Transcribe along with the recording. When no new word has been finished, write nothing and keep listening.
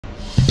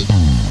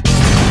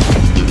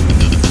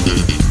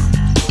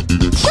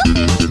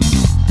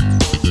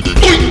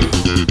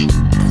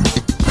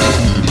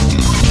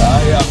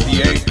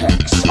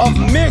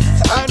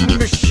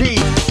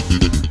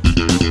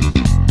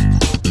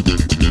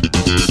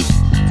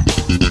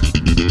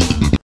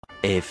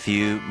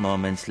few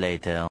moments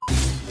later.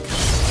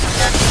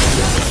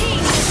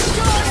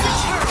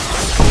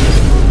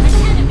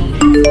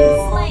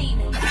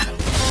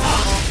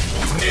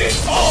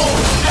 It's all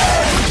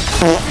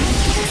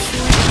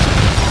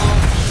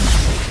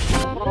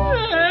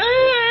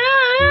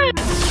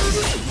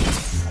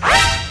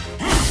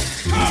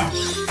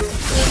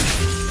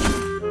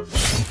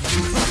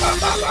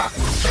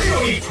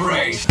Beauty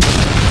praise.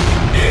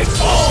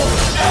 It's all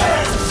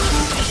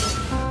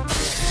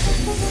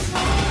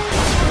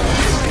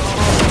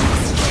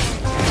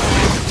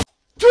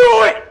Do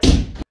it!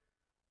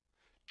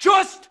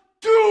 Just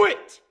do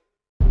it!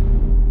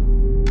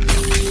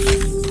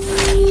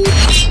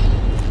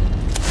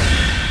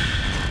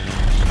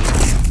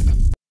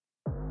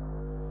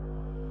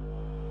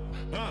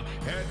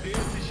 É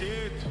desse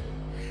jeito,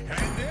 é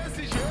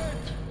desse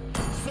jeito.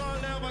 Só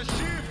leva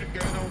chifre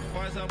quem não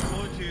faz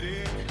amor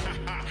direito.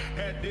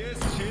 É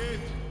desse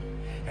jeito,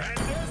 é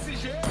desse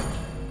jeito.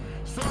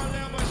 Só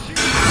leva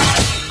chifre quem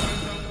não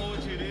faz amor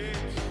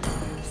direito.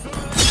 Só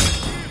leva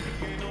chifre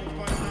quem não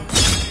faz amor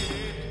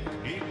direito.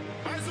 E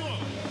mais um.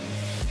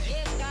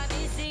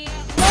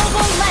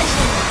 Global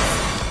Legends.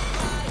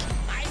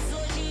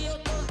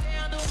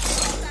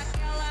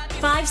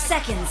 5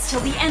 seconds till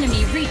the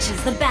enemy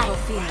reaches the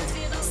battlefield.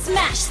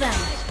 Smash them!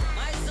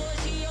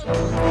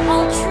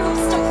 All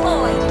troops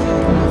deployed!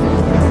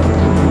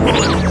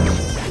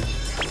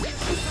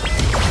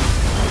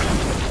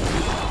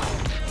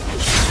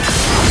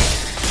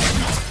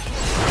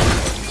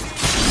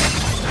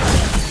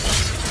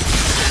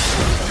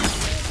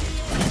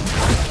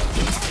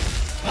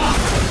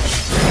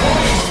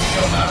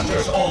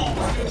 Commander's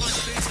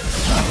orders.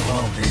 I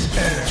love this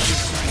energy.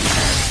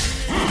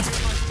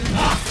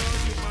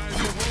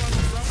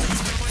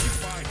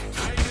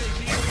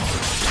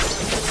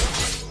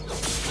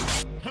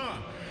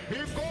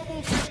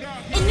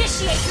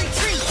 Initiate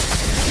retreat!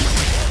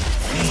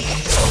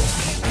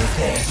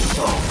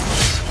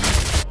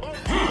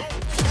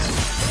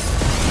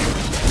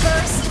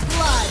 First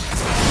blood!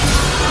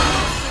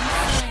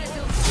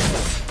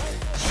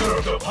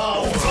 Serve the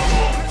power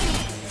alone.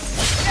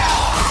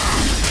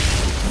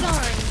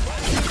 Sorry.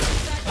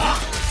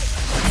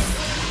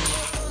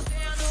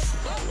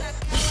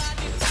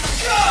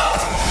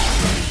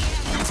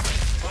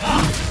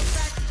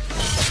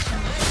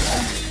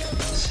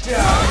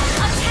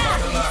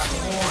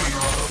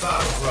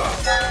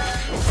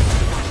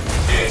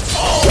 It's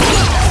all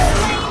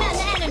Slain an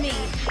enemy!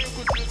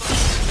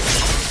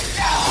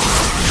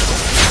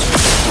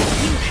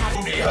 You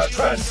have He has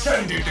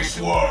transcended this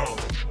world.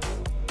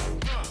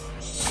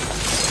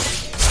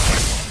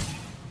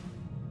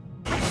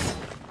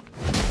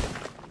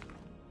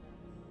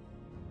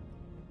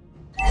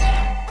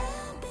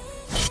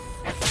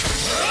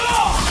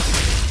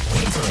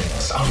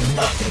 Weaklings are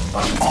nothing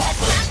but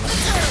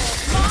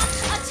offerings. launch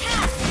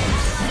attack!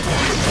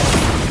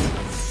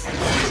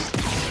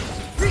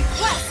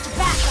 Request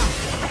backup!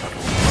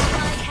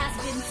 Ally has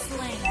been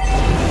slain.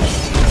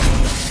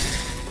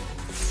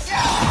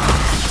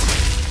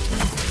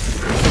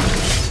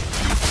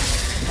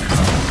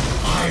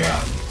 I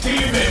am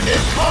demon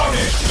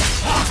incarnate.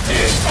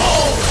 It's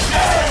all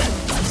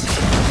ends.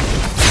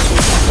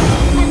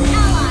 An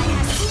ally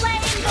has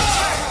slain the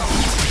turtle!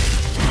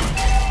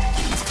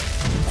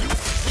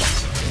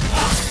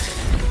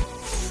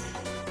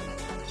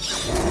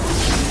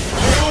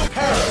 You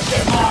perish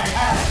in my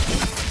hand.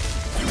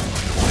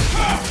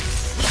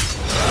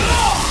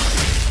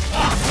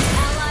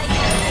 Ally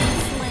has been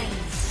slain.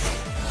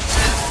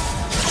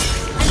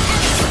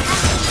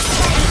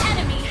 An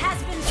enemy has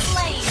been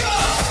slain.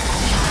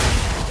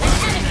 An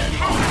enemy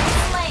has been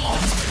slain.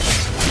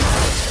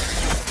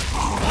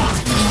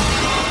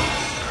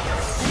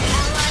 An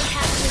ally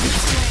has been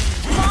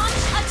slain.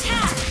 Launch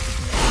attack!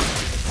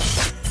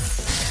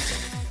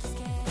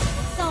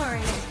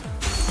 Sorry.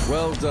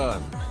 Well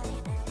done.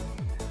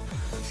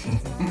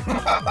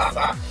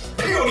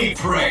 Puny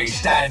prey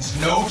stands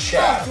no Is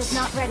chance.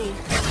 not ready.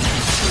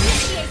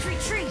 Initiate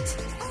retreat.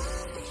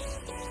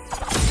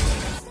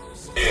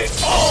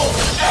 It's all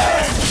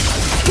ends.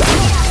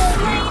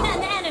 Slain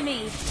an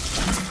enemy.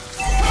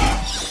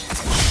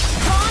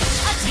 Launch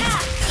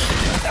attack.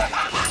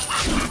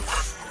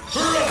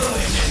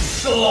 Reveling in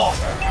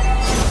slaughter.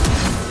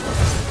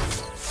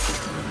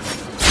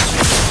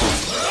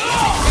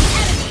 An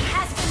enemy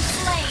has been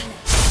slain.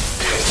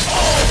 It's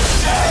all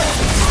ends.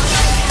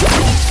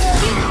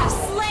 You have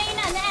slain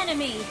an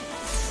enemy.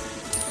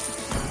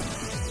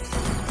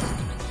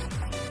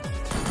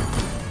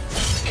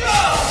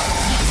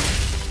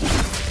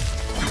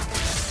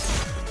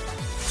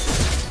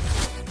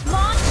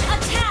 Launch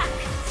attack.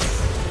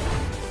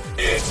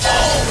 It's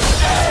all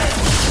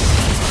ends.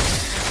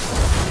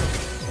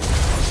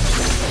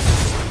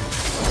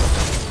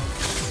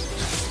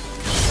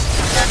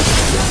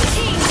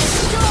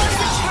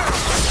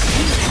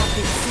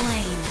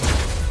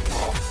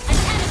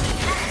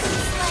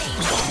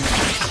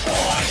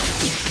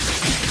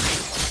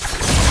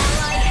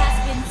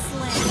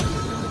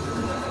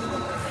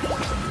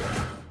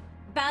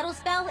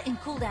 spell in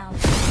cooldown.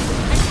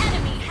 An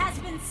enemy has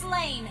been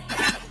slain.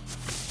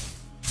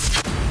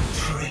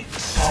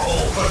 Tricks are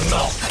all for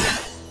naught.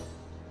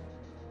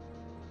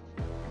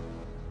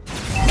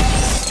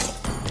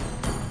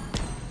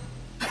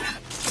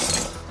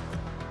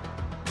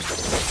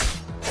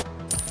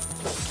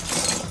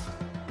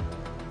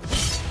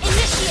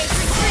 Initiate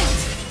retreat.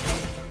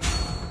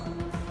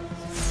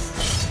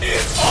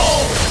 It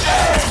all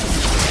ends!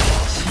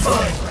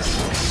 Mindless,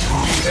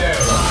 sweet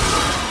arrow.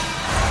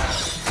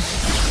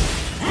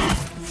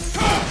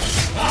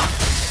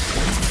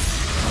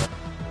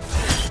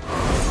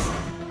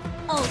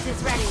 Ult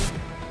is ready.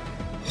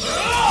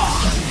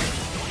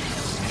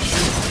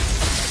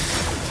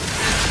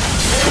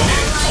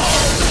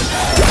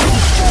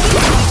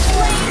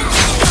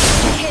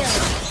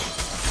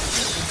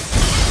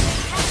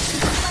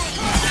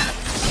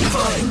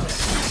 Mindless,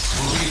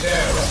 sweet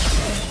arrow.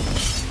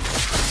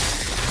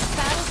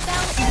 Battle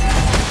spell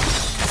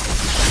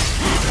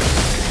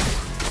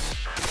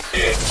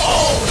It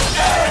all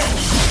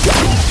ends!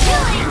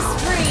 killing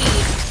spree.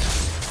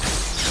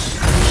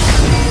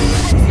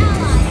 An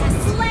ally has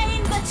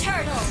slain the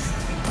turtle.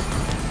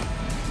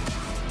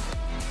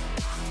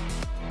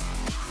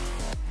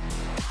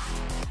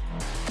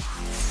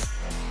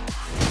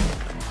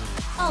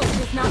 Ult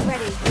is not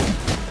ready.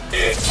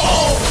 It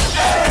all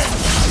ends!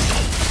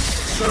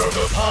 Serve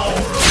the power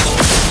of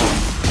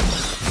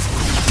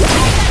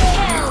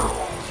Kill.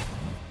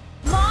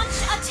 Launch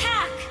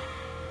attack.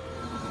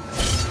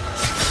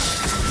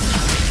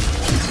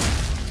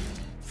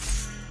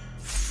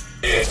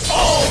 It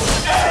all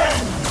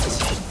ends!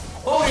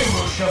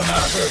 Onimusha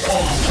masters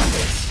all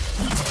weapons.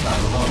 I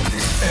love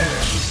this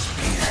energy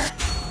spear.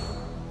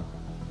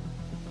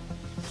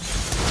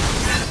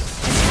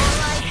 An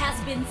ally has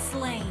been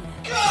slain.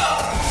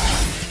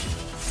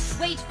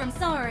 Wait from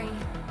sorry.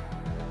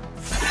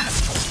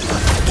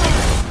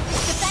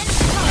 Defense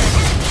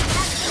turret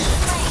has been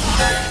slain.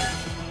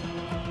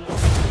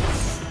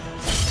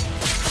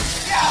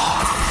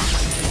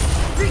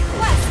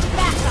 Request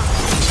backup.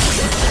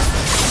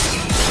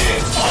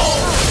 It all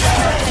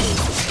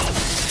ends!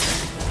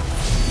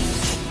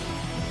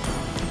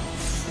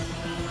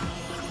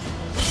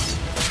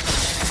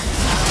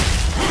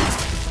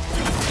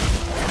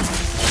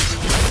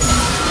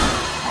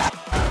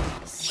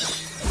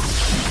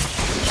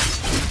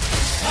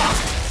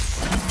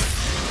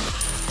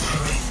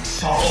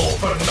 Tricks are all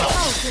for naught.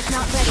 Ult is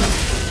not ready.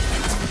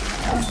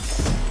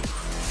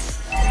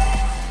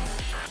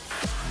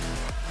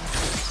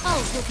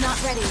 Ult is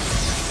not ready.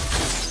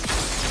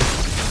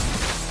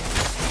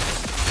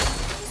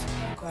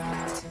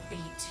 Programmed to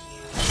beat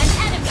you. An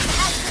enemy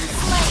has been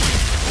slain.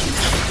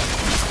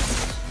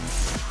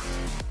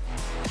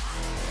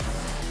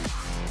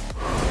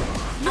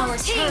 Our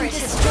team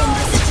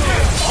destroyed the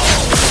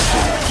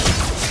turret.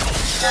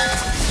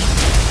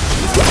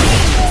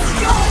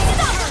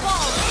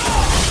 Unstoppable!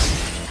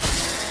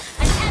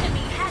 An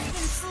enemy has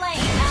been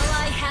slain.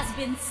 Ally has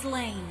been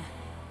slain.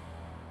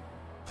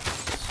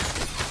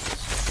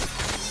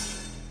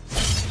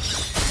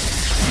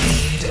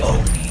 Feed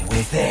only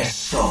with their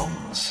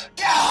songs.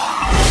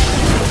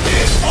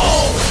 It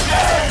all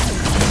ends!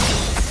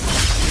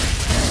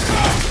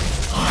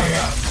 I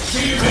am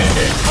demon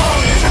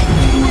incarnate!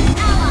 An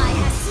ally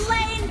has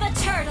slain the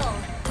turtle.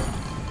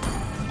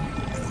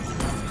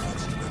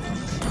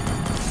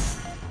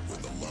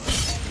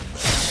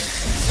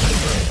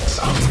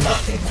 I'm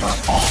nothing but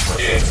offer.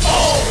 It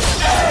all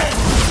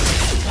ends!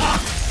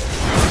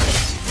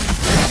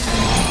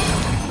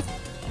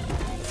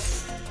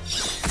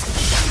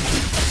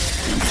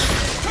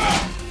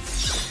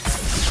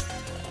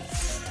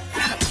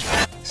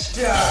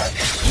 Stack!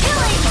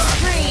 Killing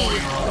spree.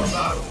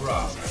 Battle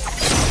round.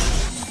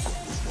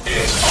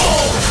 It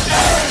all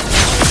ends!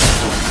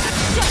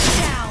 Shut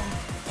down.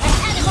 An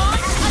enemy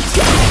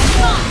attack.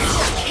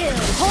 Monster kill.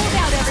 Hold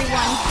out,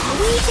 everyone.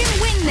 We can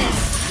win this.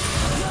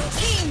 Your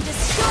team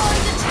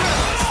destroyed the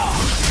turret.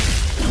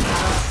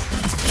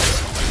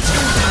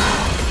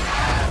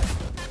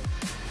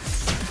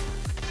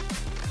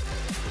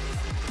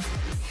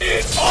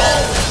 It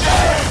all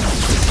ends!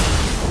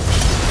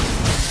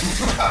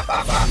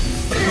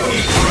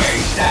 Beauty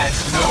Grace stands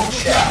no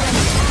chance!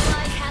 An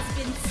ally has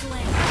been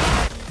slain.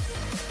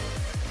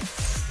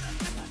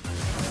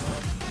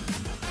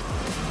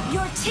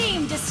 Your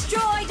team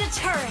destroyed a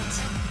turret.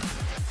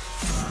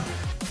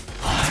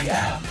 I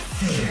am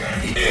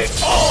feared. It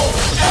all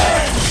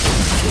ends!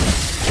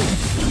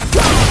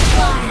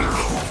 Fire.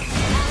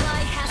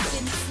 Ally has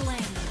been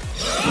slain.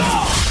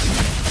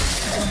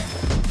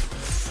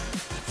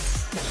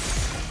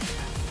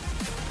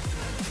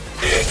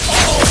 It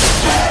all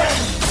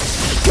ends!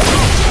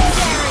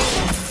 Legendary.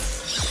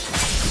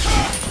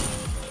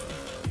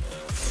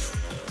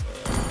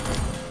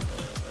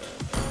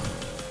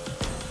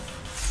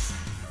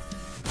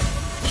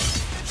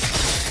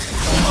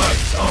 The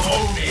might of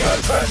Onia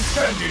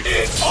transcended.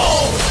 It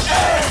all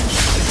ends!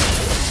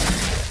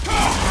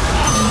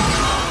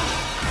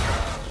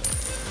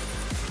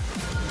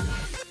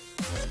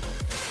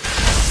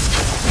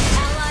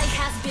 Ally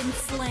has been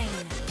slain.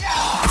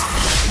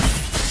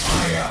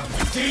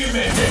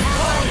 demon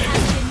incarnate!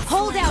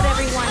 Hold out,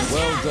 everyone!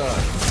 Well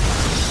done.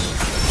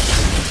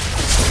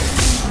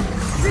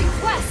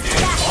 Request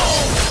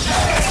backup!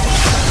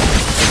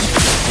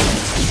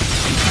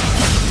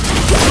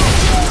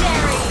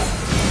 Legendary!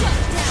 Shut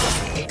down!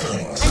 An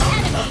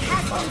enemy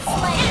has been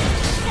slain!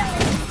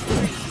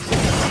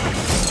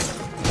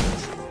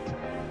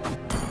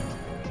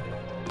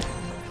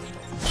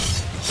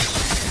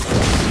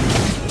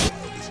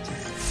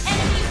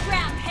 Enemy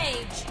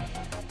rampage!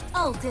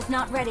 Ult is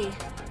not ready.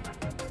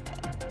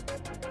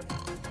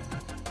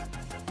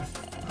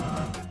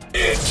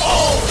 It's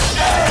all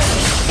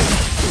ends!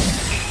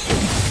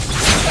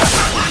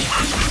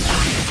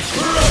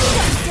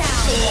 Shut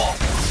down!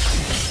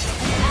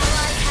 An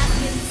ally has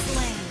been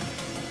slain.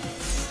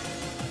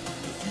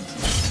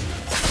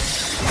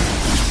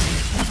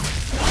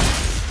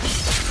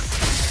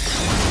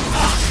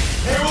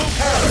 They will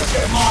perish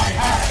at my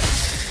hand!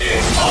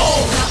 It's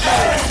all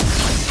ends!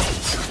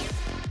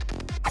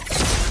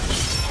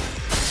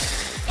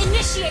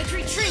 Initiate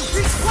retreat!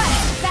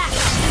 Request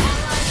backup!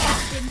 Ally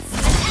has been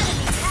slain. An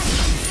enemy has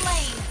been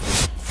slain.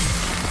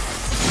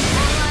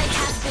 Ally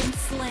has been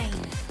slain.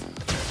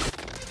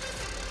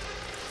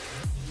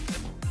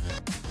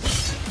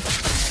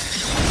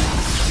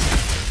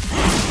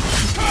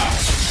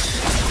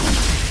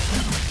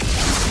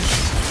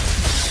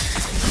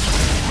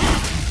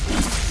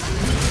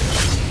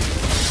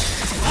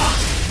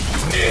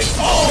 It's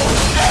all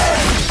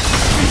ends!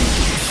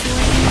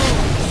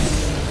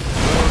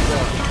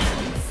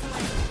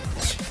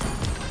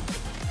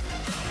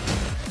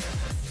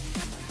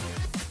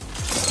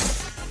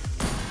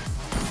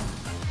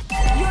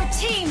 Your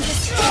team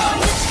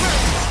destroyed the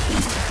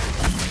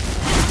turret!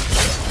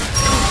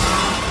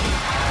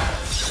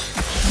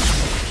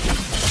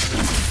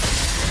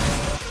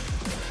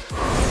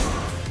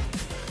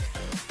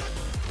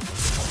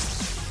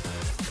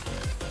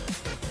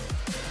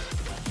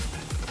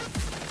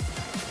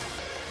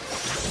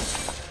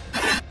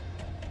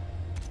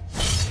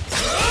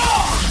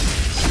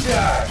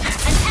 Dead!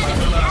 An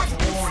enemy has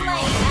been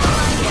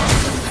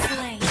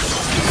slain!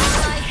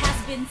 Ally has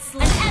been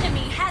slain! An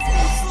enemy has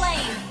been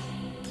slain!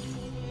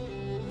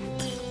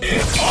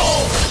 It's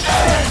all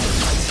ends!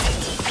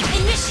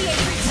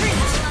 Initiate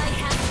retreat! Ally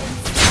has been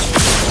slain!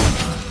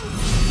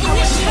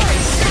 Initiate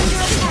under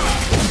attack!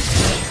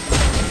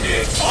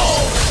 It's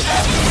all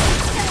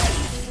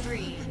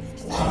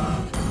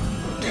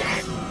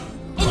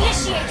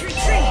Initiate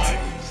retreat!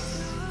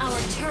 Our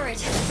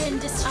turret has been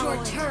destroyed.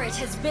 Our turret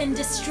has been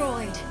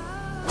destroyed.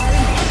 Our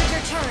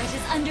inhibitor turret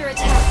is under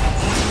attack.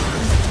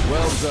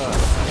 Well done.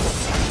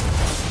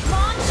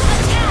 Launch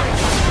attack!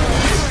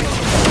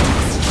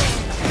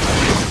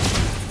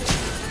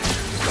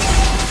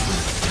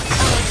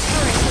 Our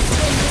turret has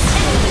been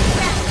destroyed.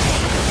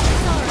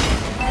 Sorry,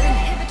 our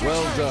inhibitor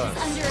Well turret done. is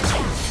under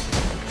attack.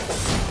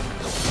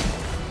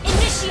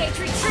 Initiate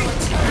retreat! Our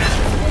turret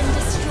has been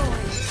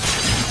destroyed.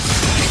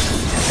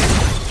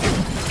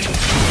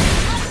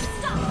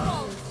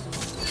 Unstoppable!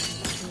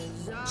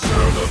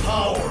 serve the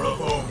power of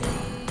Odin!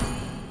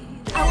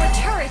 Our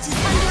turret is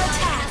under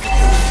attack.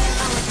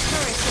 Our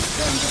turret has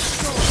been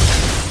destroyed.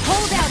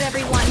 Hold out,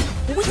 everyone.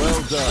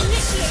 Well done.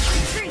 Initiate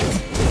retreat.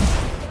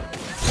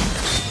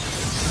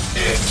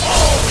 It's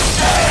all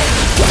ends!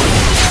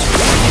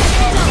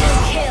 Double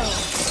kill.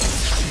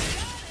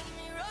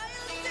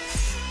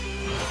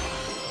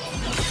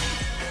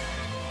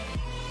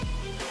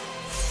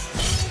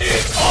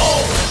 It's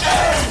all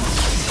ends!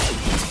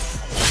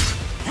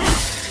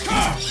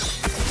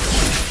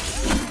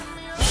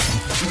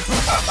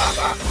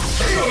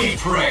 Puny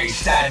prey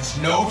stands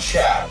no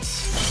chance!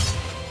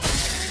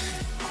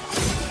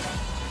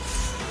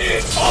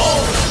 It's all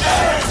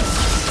ends!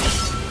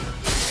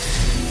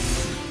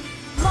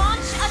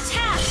 Launch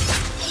attack.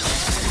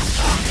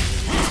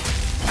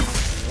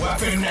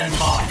 Weapon and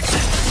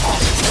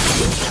mind!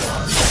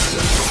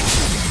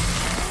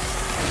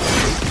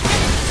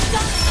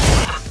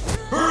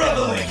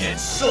 Reveling in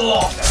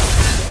slaughter!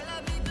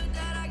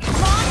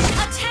 Launch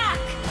attack.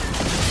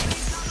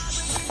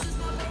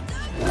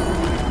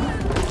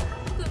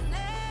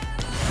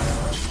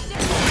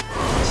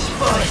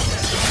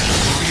 Spineless!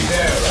 Be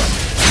there!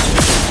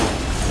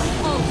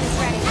 Ult is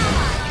ready.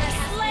 Ally has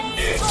slain.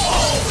 It's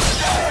all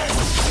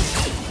ends!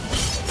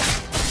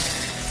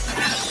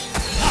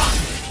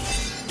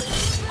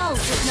 Ult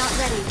is not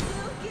ready.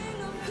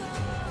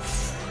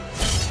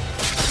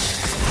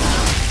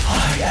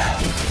 I am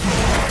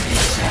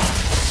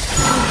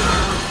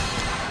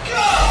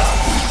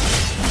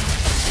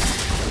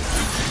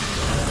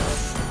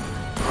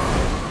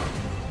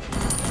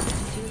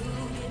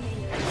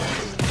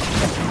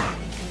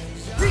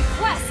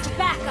Request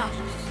backup.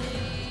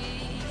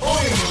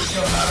 Odin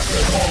shall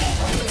master all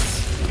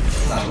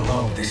weapons. Not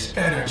alone this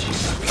energy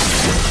speed.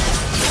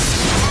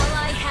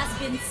 Ally has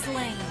been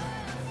slain.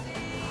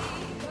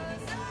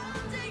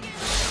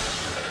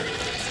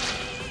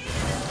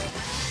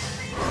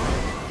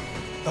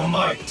 The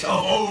might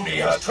of Oni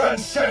has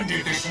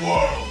transcended this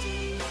world.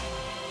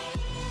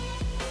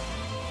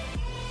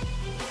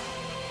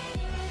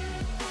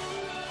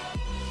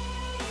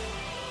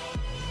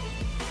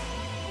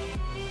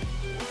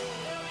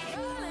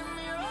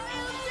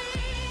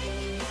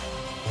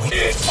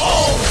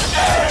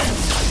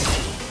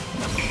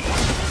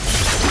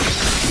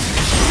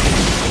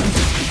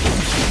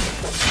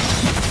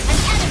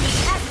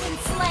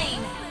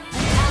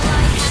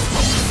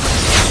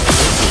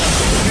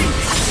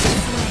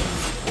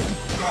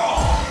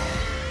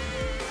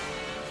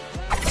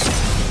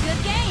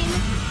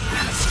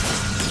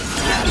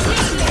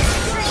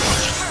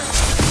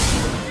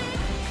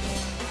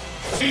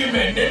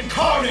 Demon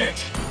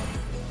incarnate!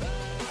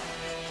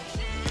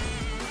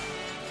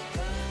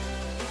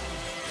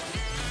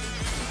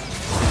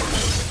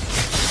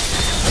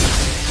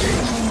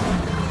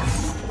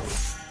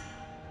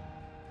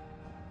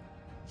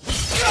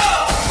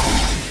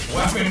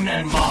 Weapon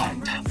and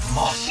mind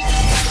must be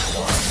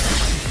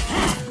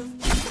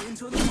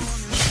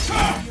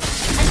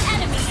An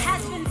enemy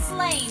has been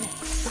slain.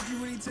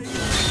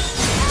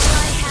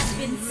 Ally has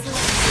been slain.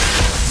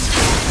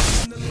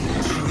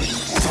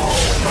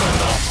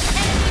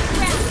 Enemy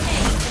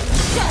rampage.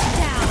 Shut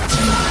down.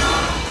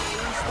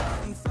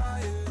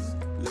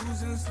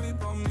 Losing sleep,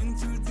 I'm in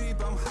too deep.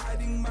 I'm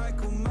hiding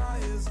Michael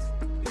Myers,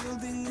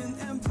 building an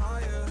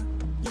empire.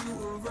 You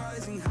are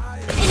rising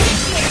higher.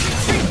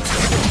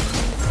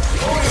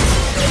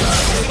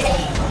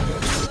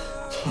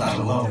 Let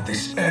alone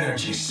this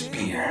energy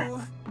spear.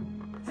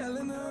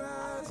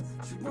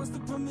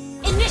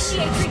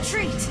 Initiate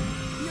retreat.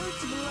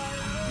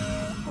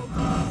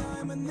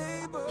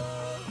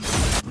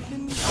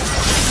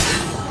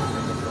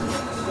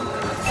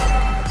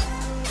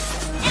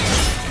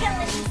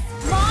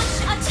 Launch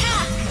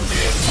attack.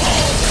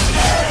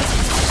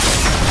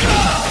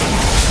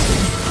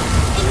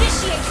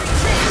 Initiate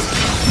retreat.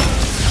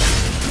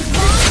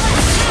 Long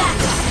attack.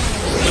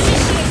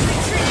 Initiate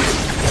retreat.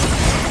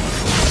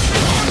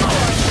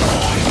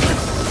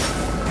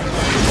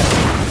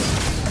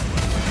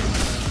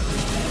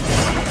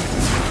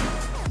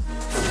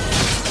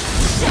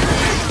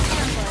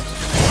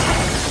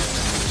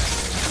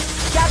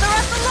 Gather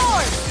up the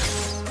Lord.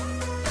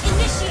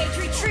 Initiate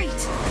retreat.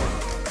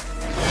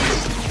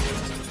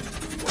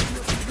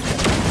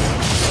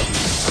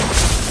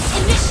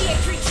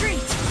 Initiate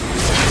retreat.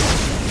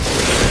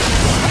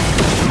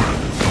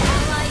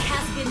 Ally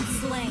has been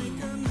slain.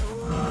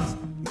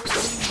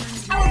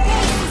 Our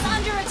base is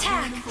under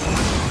attack.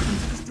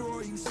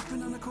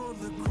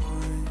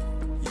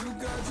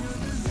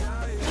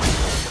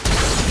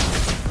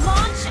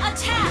 Launch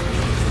attack.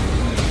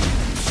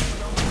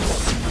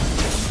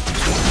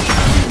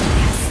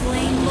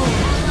 Slain Lord.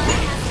 Ally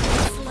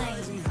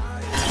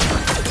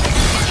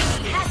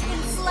has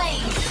been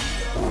slain.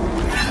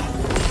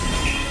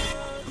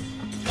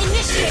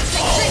 Initiate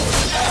retreat.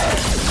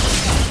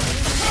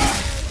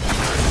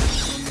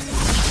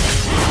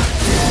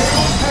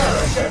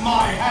 Perish at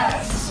my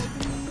hands!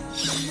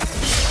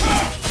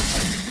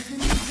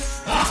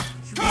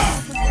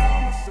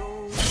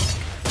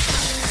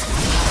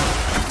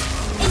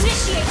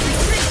 Initiate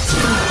retreat.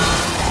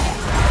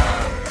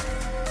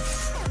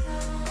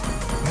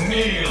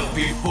 Kneel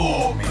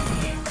before me!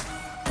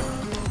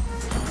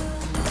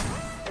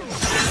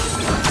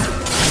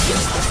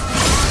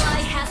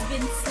 Ally has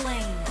been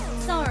slain.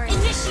 Sorry.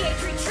 Initiate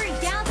retreat.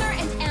 Gather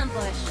and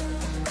ambush.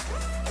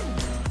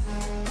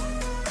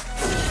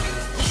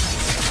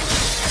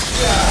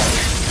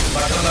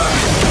 Like the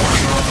last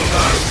warrior of the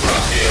last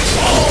is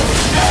all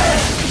dead!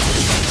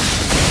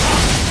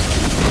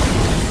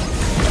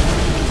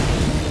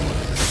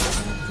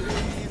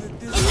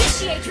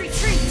 Initiate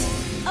retreat.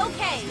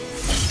 Okay.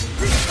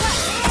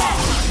 Request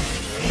backup.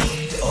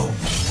 Feed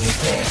only with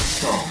their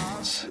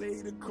souls.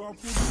 Laid a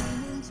couple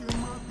demons in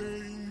my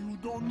day. You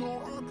don't know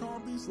I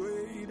can't be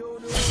slayed. Oh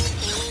no.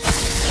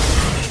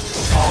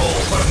 All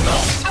for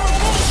naught! Our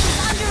base is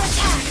under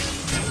attack.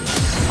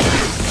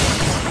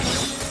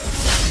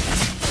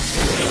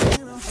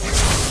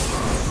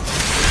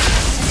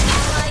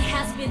 Ally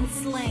has been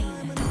slain.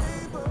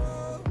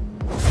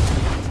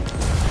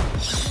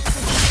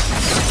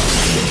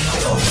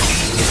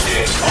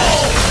 It's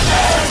all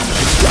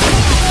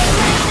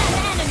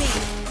An enemy.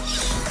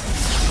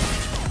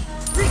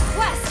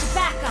 Request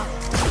backup.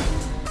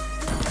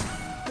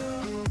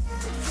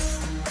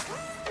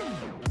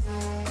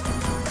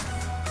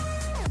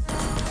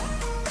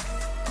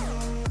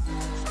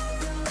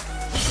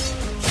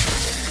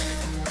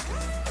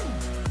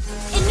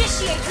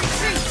 Initiate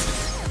retreat.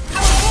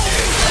 Our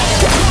base is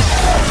under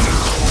attack.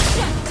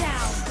 Shut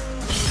down.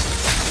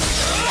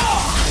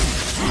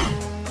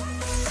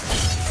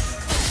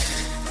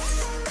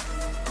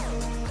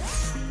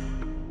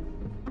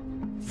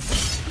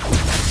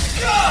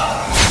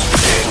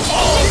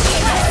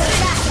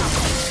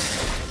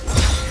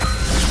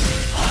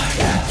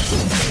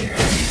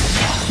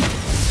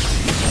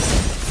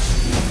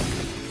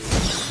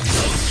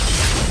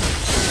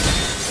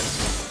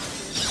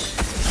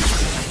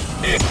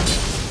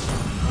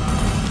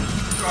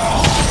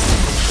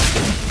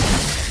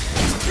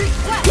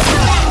 Request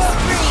killing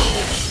spree.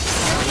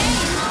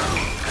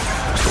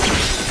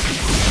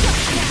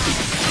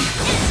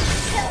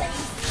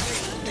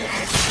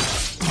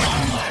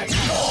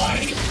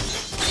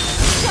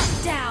 Shut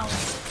down.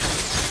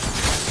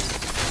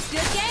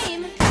 Good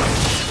game.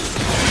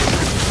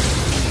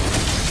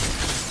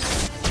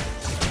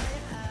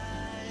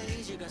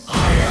 I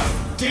am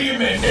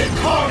Demon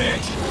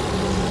incarnate!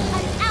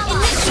 An ally.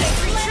 Initiate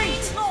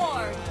retreat.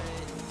 Lord.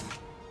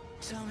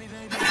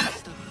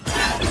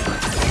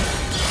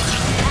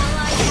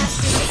 Ally has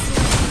been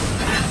slain.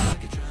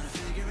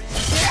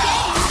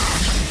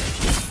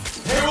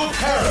 They will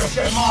perish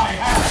at my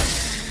hands!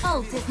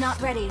 Ult is not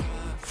ready.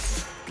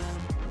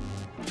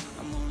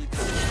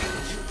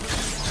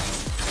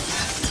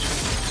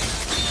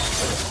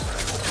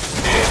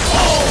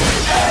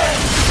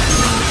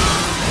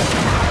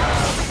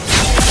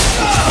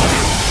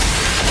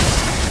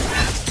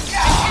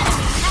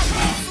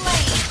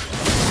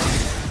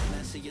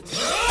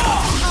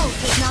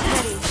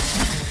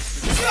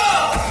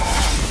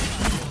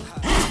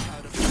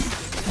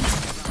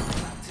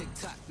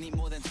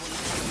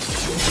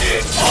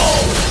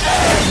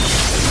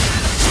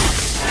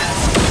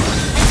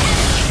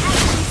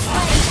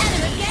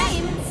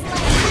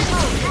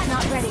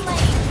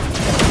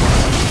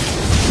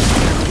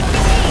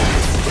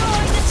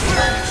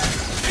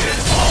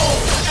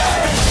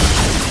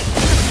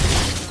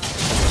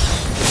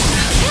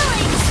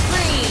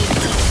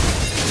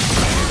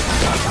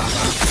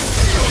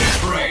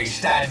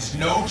 Stands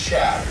no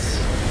chance.